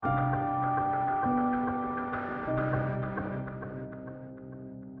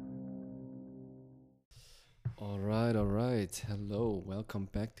right, hello, welcome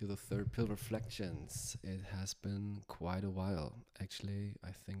back to the Third Pill Reflections. It has been quite a while. Actually,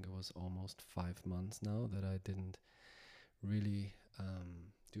 I think it was almost 5 months now that I didn't really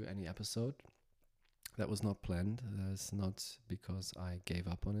do any episode. That was not planned. That's not because I gave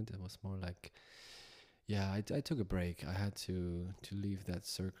up on it. It was more like, yeah, I took a break. I had to leave that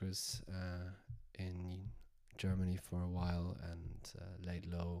circus in Germany for a while and laid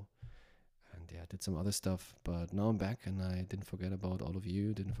low and yeah, did some other stuff. But now I'm back, and I didn't forget about all of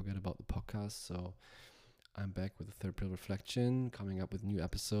you. Didn't forget about the podcast. So I'm back with the Third Pill Reflection, coming up with new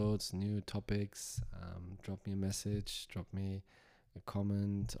episodes, new topics. Drop me a message. Drop me a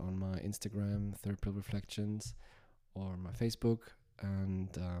comment on my Instagram, Third Pill Reflections, or my Facebook, and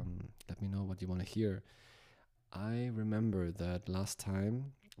let me know what you want to hear. I remember that last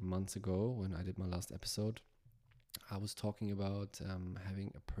time, months ago, when I did my last episode, I was talking about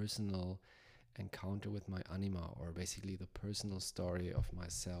having a personal encounter with my anima, or basically the personal story of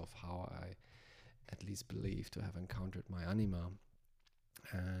myself, how I at least believe to have encountered my anima.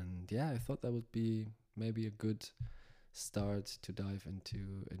 And yeah, I thought that would be maybe a good start to dive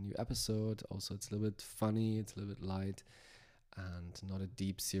into a new episode. Also, it's a little bit funny, it's a little bit light, and not a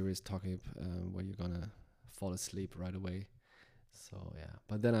deep, serious topic where you're gonna fall asleep right away. So yeah,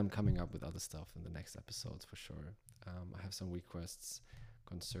 but then I'm coming up with other stuff in the next episodes for sure. I have some requests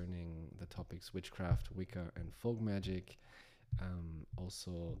concerning the topics witchcraft, Wicca, and folk magic.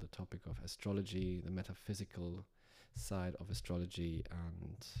 Also, the topic of astrology, the metaphysical side of astrology,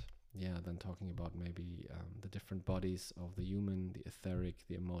 and yeah, then talking about maybe the different bodies of the human, the etheric,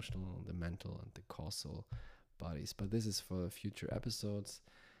 the emotional, the mental, and the causal bodies. But this is for future episodes.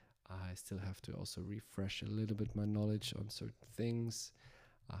 I still have to also refresh a little bit my knowledge on certain things.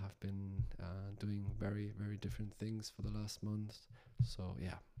 I have been doing very, very different things for the last month. So,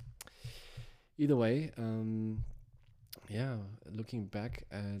 yeah. Either way, yeah, looking back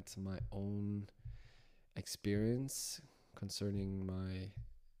at my own experience concerning my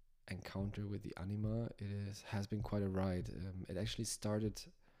encounter with the anima, has been quite a ride. It actually started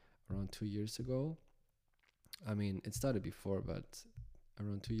around 2 years ago. I mean, it started before, but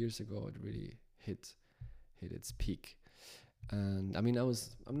around 2 years ago, it really hit its peak. And I mean,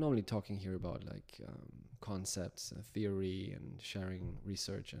 I'm normally talking here about like concepts, theory, and sharing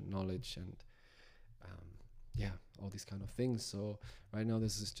research and knowledge, and um, yeah, all these kind of things. So right now,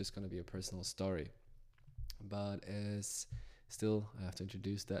 this is just going to be a personal story. But as still, I have to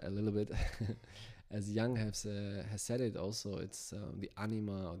introduce that a little bit. As Jung has said it also, it's the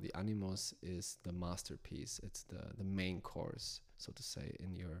anima or the animus is the masterpiece. It's the main course, so to say,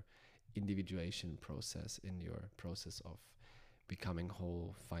 in your individuation process, in your process of becoming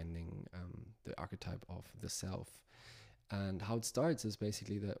whole, finding the archetype of the self. And how it starts is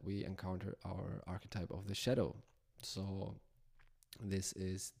basically that we encounter our archetype of the shadow. So this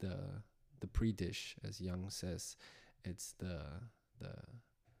is the pre-dish, as Jung says. It's the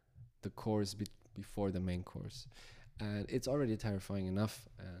course before the main course, and it's already terrifying enough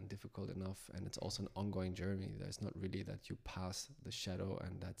and difficult enough, and it's also an ongoing journey. There's not really that you pass the shadow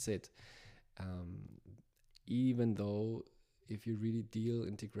and that's it. Um, Even though if you really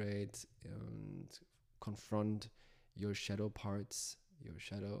integrate, and confront your shadow parts, your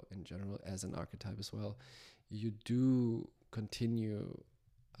shadow in general as an archetype as well, you do continue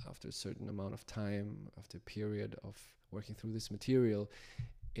after a certain amount of time, after a period of working through this material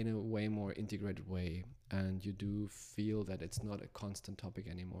in a way more integrated way. And you do feel that it's not a constant topic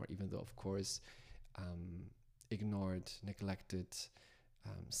anymore, even though, of course, ignored, neglected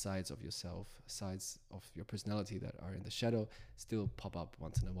sides of yourself, sides of your personality that are in the shadow still pop up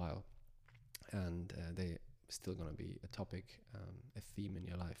once in a while. And they still going to be a topic, a theme in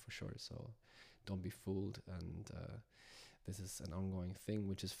your life for sure. So don't be fooled. And this is an ongoing thing,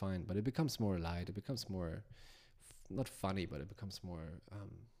 which is fine. But it becomes more light. It becomes more, not funny, but it becomes more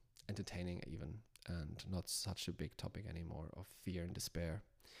entertaining even. And not such a big topic anymore of fear and despair.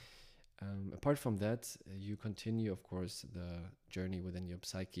 Apart from that, you continue, of course, the journey within your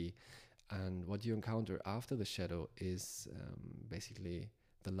psyche. And what you encounter after the shadow is basically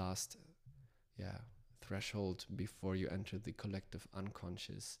the last, yeah, threshold before you enter the collective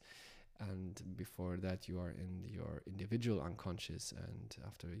unconscious. And before that, you are in your individual unconscious. And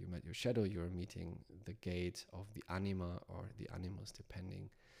after you met your shadow, you're meeting the gate of the anima or the animus, depending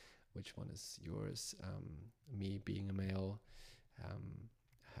which one is yours. Me being a male,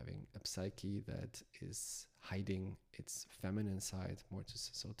 having a psyche that is hiding its feminine side, more to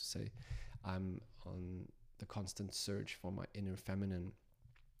so to say. I'm on the constant search for my inner feminine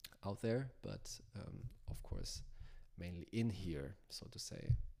out there, but of course, mainly in here, so to say.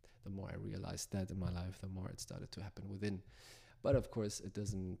 the more I realized that in my life, the more it started to happen within. But of course, it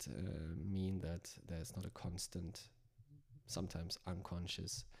doesn't mean that there's not a constant, sometimes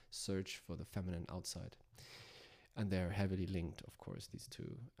unconscious search for the feminine outside. And they're heavily linked, of course, these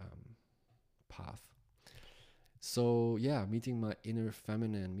two paths. So yeah, meeting my inner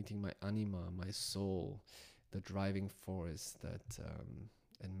feminine, meeting my anima, my soul, the driving force that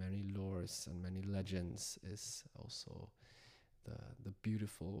in many lores and many legends is also the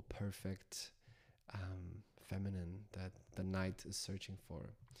beautiful, perfect feminine that the knight is searching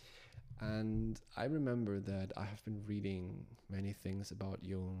for. And I remember that I have been reading many things about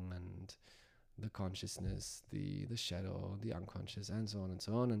Jung and the consciousness, the shadow, the unconscious, and so on and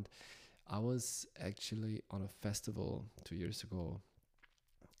so on. And I was actually on a festival 2 years ago,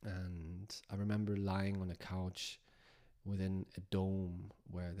 and I remember lying on a couch within a dome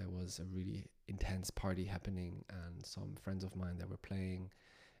where there was a really intense party happening, and some friends of mine that were playing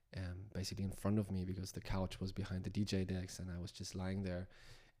basically in front of me, because the couch was behind the DJ decks, and I was just lying there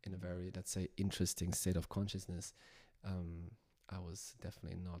in a very, let's say, interesting state of consciousness. I was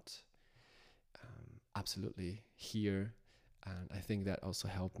definitely not absolutely here, and I think that also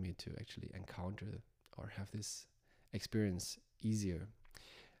helped me to actually encounter or have this experience easier,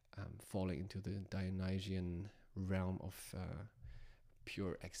 falling into the Dionysian realm of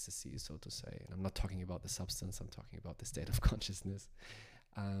pure ecstasy, so to say. And I'm not talking about the substance, I'm talking about the state of consciousness.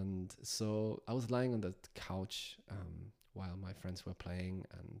 And so I was lying on the couch while my friends were playing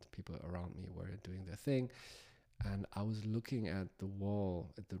and people around me were doing their thing. And I was looking at the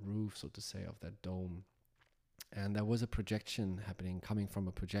wall, at the roof, so to say, of that dome. And there was a projection happening, coming from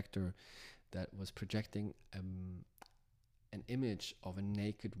a projector that was projecting an image of a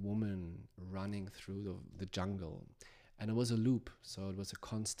naked woman running through the jungle. And it was a loop, so it was a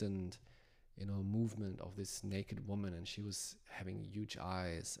constant, movement of this naked woman, and she was having huge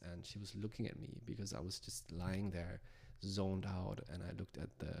eyes, and she was looking at me because I was just lying there, zoned out, and I looked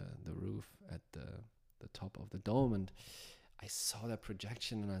at the roof, at the top of the dome, and I saw that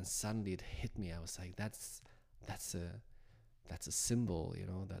projection, and then suddenly it hit me. I was like, that's a symbol,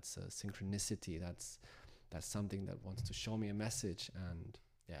 that's a synchronicity, that's something that wants to show me a message. And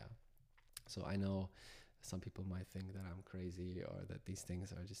yeah, so I know some people might think that I'm crazy, or that these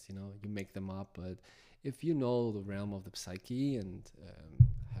things are just, you make them up. But if you know the realm of the psyche, and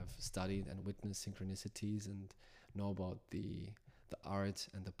have studied and witnessed synchronicities, and know about the art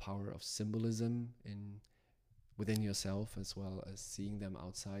and the power of symbolism within yourself, as well as seeing them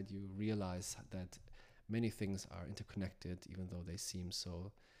outside, you realize that many things are interconnected, even though they seem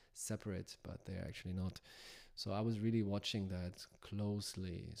so separate, but they're actually not. So I was really watching that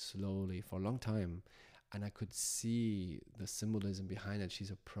closely, slowly, for a long time, and I could see the symbolism behind it.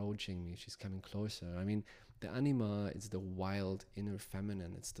 She's approaching me, she's coming closer. I mean, the anima is the wild inner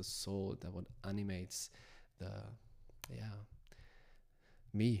feminine. It's the soul that what animates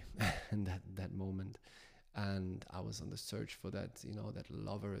me in that moment. And I was on the search for that, that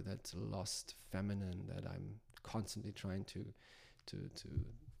lover, that lost feminine that I'm constantly trying to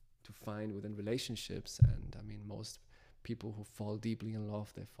find within relationships. And I mean, most people who fall deeply in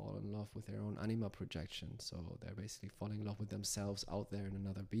love, they fall in love with their own anima projection. So they're basically falling in love with themselves out there in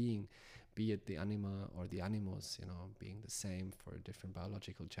another being, be it the anima or the animus, being the same for different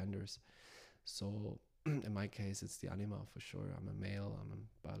biological genders. So in my case, it's the anima for sure. I'm a male, I'm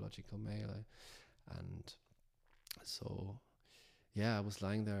a biological male. And so yeah, I was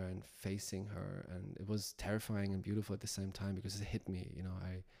lying there and facing her, and it was terrifying and beautiful at the same time, because it hit me.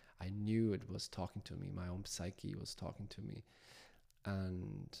 I knew it was talking to me. My own psyche was talking to me.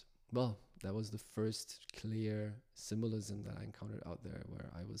 And well, that was the first clear symbolism that I encountered out there,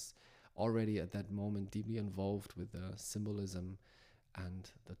 where I was already at that moment deeply involved with the symbolism and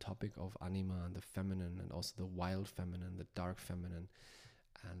the topic of anima and the feminine, and also the wild feminine, the dark feminine.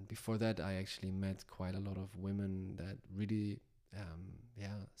 And before that, I actually met quite a lot of women that really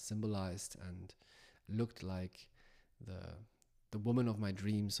symbolized and looked like the woman of my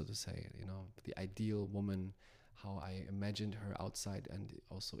dreams, so to say, the ideal woman, how I imagined her outside and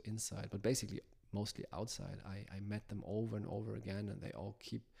also inside, but basically mostly outside. I met them over and over again, and they all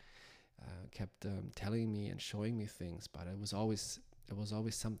kept telling me and showing me things, but it was always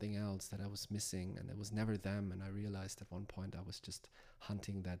something else that I was missing, and it was never them. And I realized at one point I was just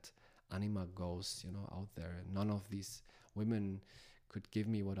hunting that anima ghost, out there. And none of these women could give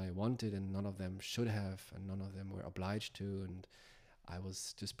me what I wanted, and none of them should have, and none of them were obliged to. And I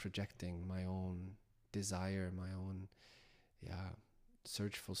was just projecting my own desire, my own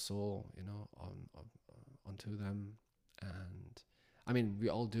search for soul, onto them. And I mean, we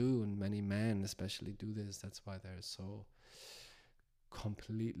all do, and many men especially do this. That's why they're so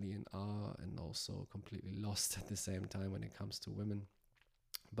completely in awe and also completely lost at the same time when it comes to women.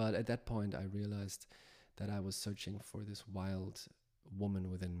 But at that point, I realized that I was searching for this wild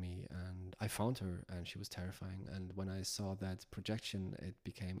woman within me, and I found her, and she was terrifying. And when I saw that projection, it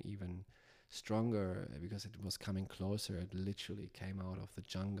became even stronger because it was coming closer. It literally came out of the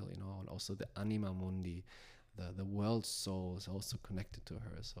jungle, and also the anima mundi, the world soul is also connected to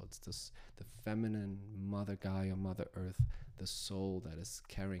her. So it's this the feminine mother Gaia, mother Earth, the soul that is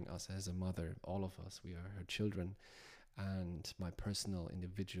carrying us as a mother. All of us, we are her children, and my personal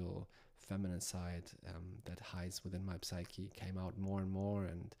individual feminine side that hides within my psyche came out more and more.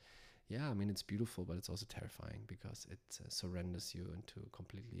 And yeah, I mean, it's beautiful, but it's also terrifying because it surrenders you into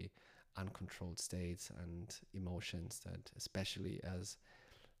completely uncontrolled states and emotions that, especially as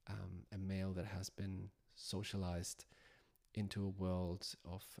a male that has been socialized into a world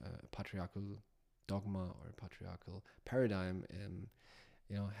of patriarchal dogma or patriarchal paradigm,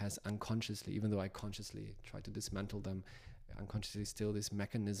 has unconsciously, even though I consciously try to dismantle them, unconsciously still these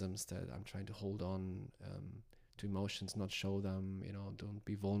mechanisms that I'm trying to hold on to emotions, not show them. Don't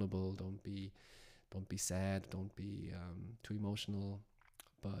be vulnerable, don't be sad, don't be too emotional.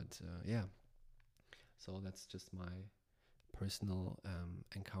 But yeah, so that's just my personal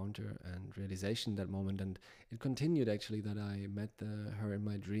encounter and realization that moment. And it continued actually that I met her in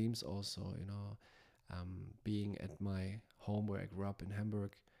my dreams also, being at my home where I grew up in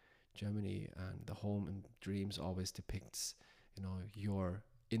Hamburg, Germany. And the home in dreams always depicts, your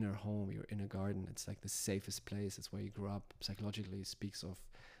inner home, your inner garden. It's like the safest place. It's where you grew up. Psychologically, speaks of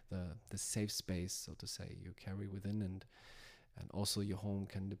the safe space, so to say, you carry within. And also your home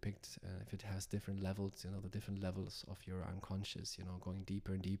can depict, if it has different levels, the different levels of your unconscious, going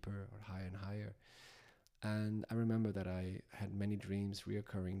deeper and deeper or higher and higher. And I remember that I had many dreams,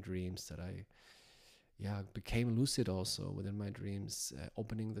 reoccurring dreams, that I became lucid also within my dreams,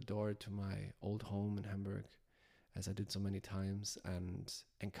 opening the door to my old home in Hamburg, as I did so many times, and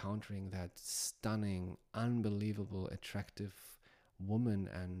encountering that stunning, unbelievable, attractive woman.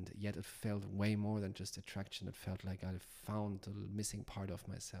 And yet it felt way more than just attraction. It felt like I found the missing part of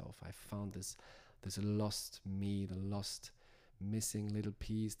myself. I found this lost me, the lost missing little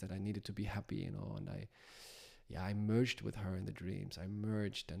piece that I needed to be happy, and I merged with her in the dreams. I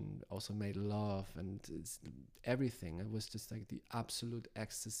merged and also made love, and everything. It was just like the absolute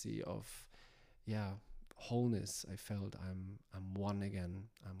ecstasy of wholeness. I felt I'm one again.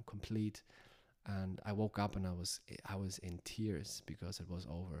 I'm complete. And I woke up and I was in tears because it was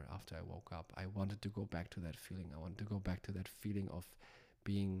over. After I woke up, I wanted to go back to that feeling. I wanted to go back to that feeling of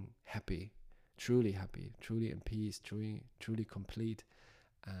being happy, truly in peace, truly complete.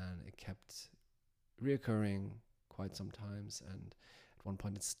 And it kept reoccurring quite sometimes. And at one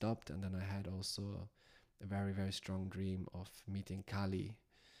point it stopped, and then I had also a very, very strong dream of meeting Kali,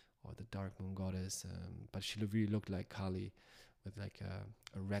 or the dark moon goddess. But she really looked like Kali, with like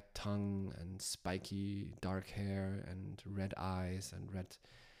a red tongue and spiky dark hair and red eyes and red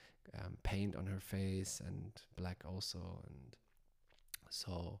paint on her face, and black also. And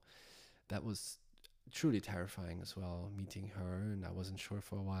so that was truly terrifying as well, meeting her. And I wasn't sure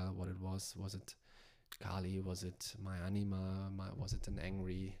for a while what it was. Was it Kali? Was it my anima? Was it an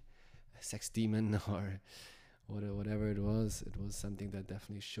angry sex demon? Or whatever it was something that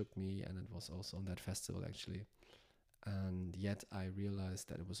definitely shook me. And it was also on that festival actually. And yet I realized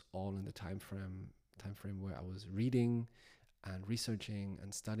that it was all in the time frame where I was reading and researching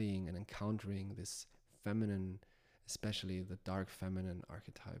and studying and encountering this feminine, especially the dark feminine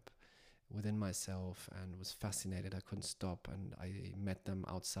archetype within myself, and was fascinated. I couldn't stop, and I met them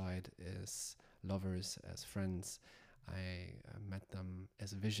outside as lovers, as friends. I met them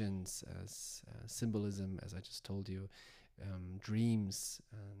as visions, as symbolism, as I just told you, dreams.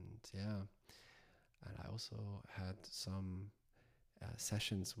 And I also had some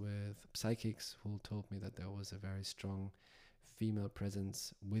sessions with psychics who told me that there was a very strong female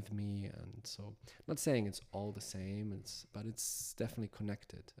presence with me. And so, not saying it's all the same, but it's definitely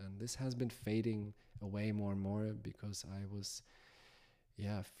connected. And this has been fading away more and more because I was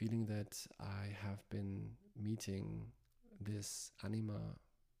feeling that I have been meeting this anima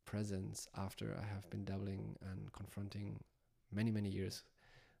presence after I have been dabbling and confronting many years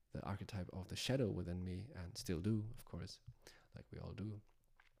the archetype of the shadow within me, and still do, of course, like we all do.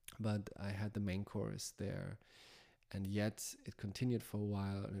 But I had the main course there, and yet it continued for a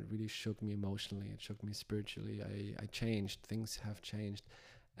while, and it really shook me emotionally. It shook me spiritually. I changed. Things have changed.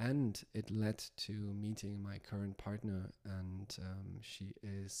 And it led to meeting my current partner, and she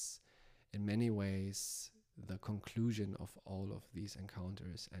is in many ways the conclusion of all of these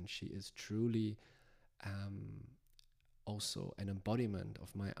encounters. And she is truly also an embodiment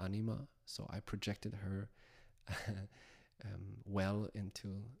of my anima. So I projected her well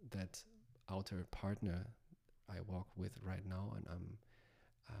into that outer partner I walk with right now, and I'm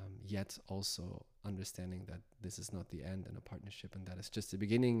yet also understanding that this is not the end in a partnership, and that it's just the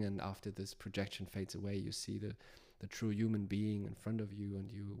beginning. And after this projection fades away, you see the true human being in front of you,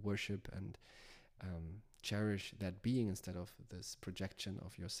 and you worship and cherish that being instead of this projection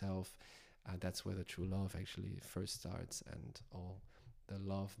of yourself. That's where the true love actually first starts, and all the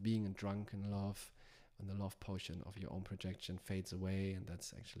love, being drunk in love, and the love potion of your own projection fades away, and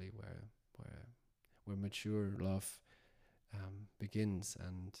that's actually where mature love begins.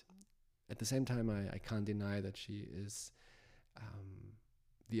 And at the same time, I can't deny that she is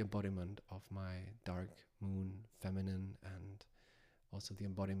the embodiment of my dark moon feminine, and also the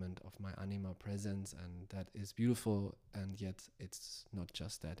embodiment of my anima presence, and that is beautiful. And yet it's not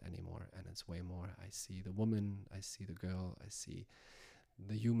just that anymore, and it's way more. I see the woman, I see the girl, I see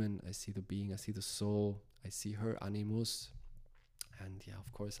the human, I see the being, I see the soul, I see her animus. And yeah,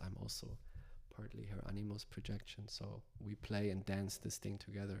 of course, I'm also partly her animus projection, so we play and dance this thing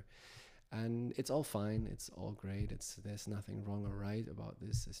together, and it's all fine, it's all great. There's nothing wrong or right about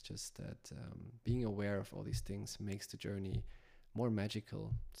this. It's just that being aware of all these things makes the journey more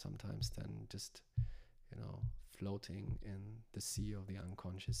magical sometimes than just, floating in the sea of the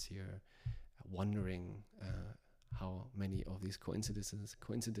unconscious here, wondering how many of these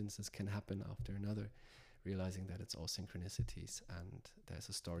coincidences can happen after another, realizing that it's all synchronicities and there's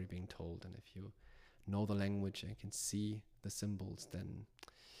a story being told. And if you know the language and can see the symbols, then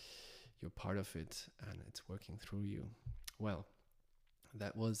you're part of it and it's working through you. Well,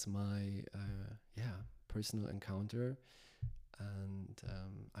 that was my personal encounter, and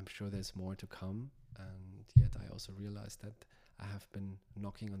I'm sure there's more to come. And yet I also realized that I have been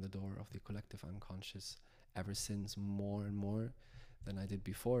knocking on the door of the collective unconscious ever since, more and more than I did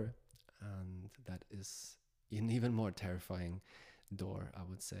before, and that is an even more terrifying door, I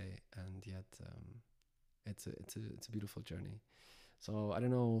would say. And yet it's a beautiful journey. So I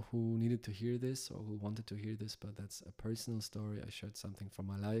don't know who needed to hear this or who wanted to hear this, but that's a personal story. I shared something from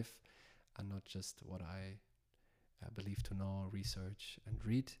my life and not just what I believe to know, research and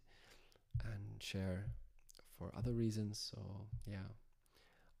read and share for other reasons. So yeah,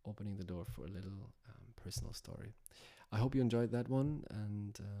 opening the door for a little personal story. I hope you enjoyed that one,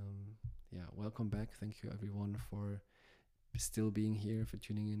 and welcome back. Thank you everyone for still being here, for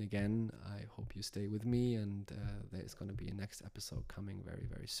tuning in again. I hope you stay with me, and there's going to be a next episode coming very,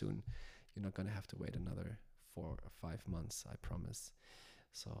 very soon. You're not going to have to wait another 4 or 5 months, I promise.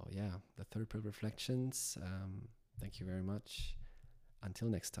 So yeah, the Third Pill Reflections. Thank you very much. Until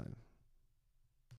next time.